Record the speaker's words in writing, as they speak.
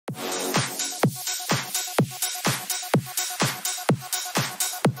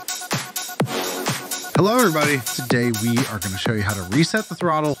Hello everybody, today we are going to show you how to reset the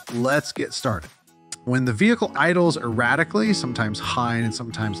throttle. Let's get started. When the vehicle idles erratically, sometimes high and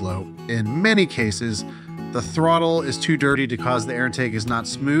sometimes low, in many cases, the throttle is too dirty to cause the air intake is not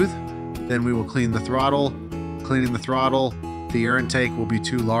smooth, then we will clean the throttle. Cleaning the throttle, the air intake will be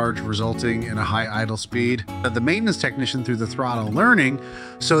too large, resulting in a high idle speed. The maintenance technician through the throttle learning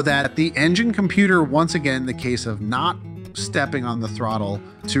so that the engine computer, once again, the case of not stepping on the throttle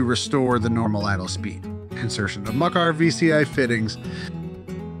to restore the normal idle speed. Insertion of Mucar VCI fittings.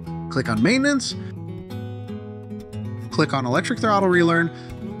 Click on maintenance. Click on electric throttle relearn.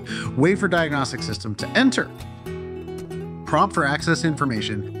 Wait for diagnostic system to enter. Prompt for access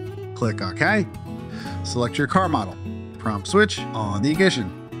information. Click OK. Select your car model. Prompt switch on the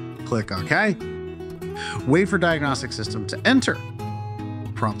ignition. Click OK. Wait for diagnostic system to enter.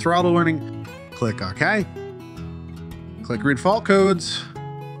 Prompt throttle learning. Click OK. Click read fault codes.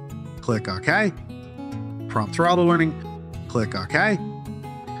 Click OK. Prompt throttle learning. Click OK.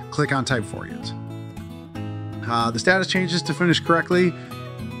 Click on type 4 units. The status changes to finish correctly.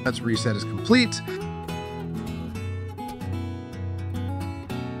 That's reset is complete.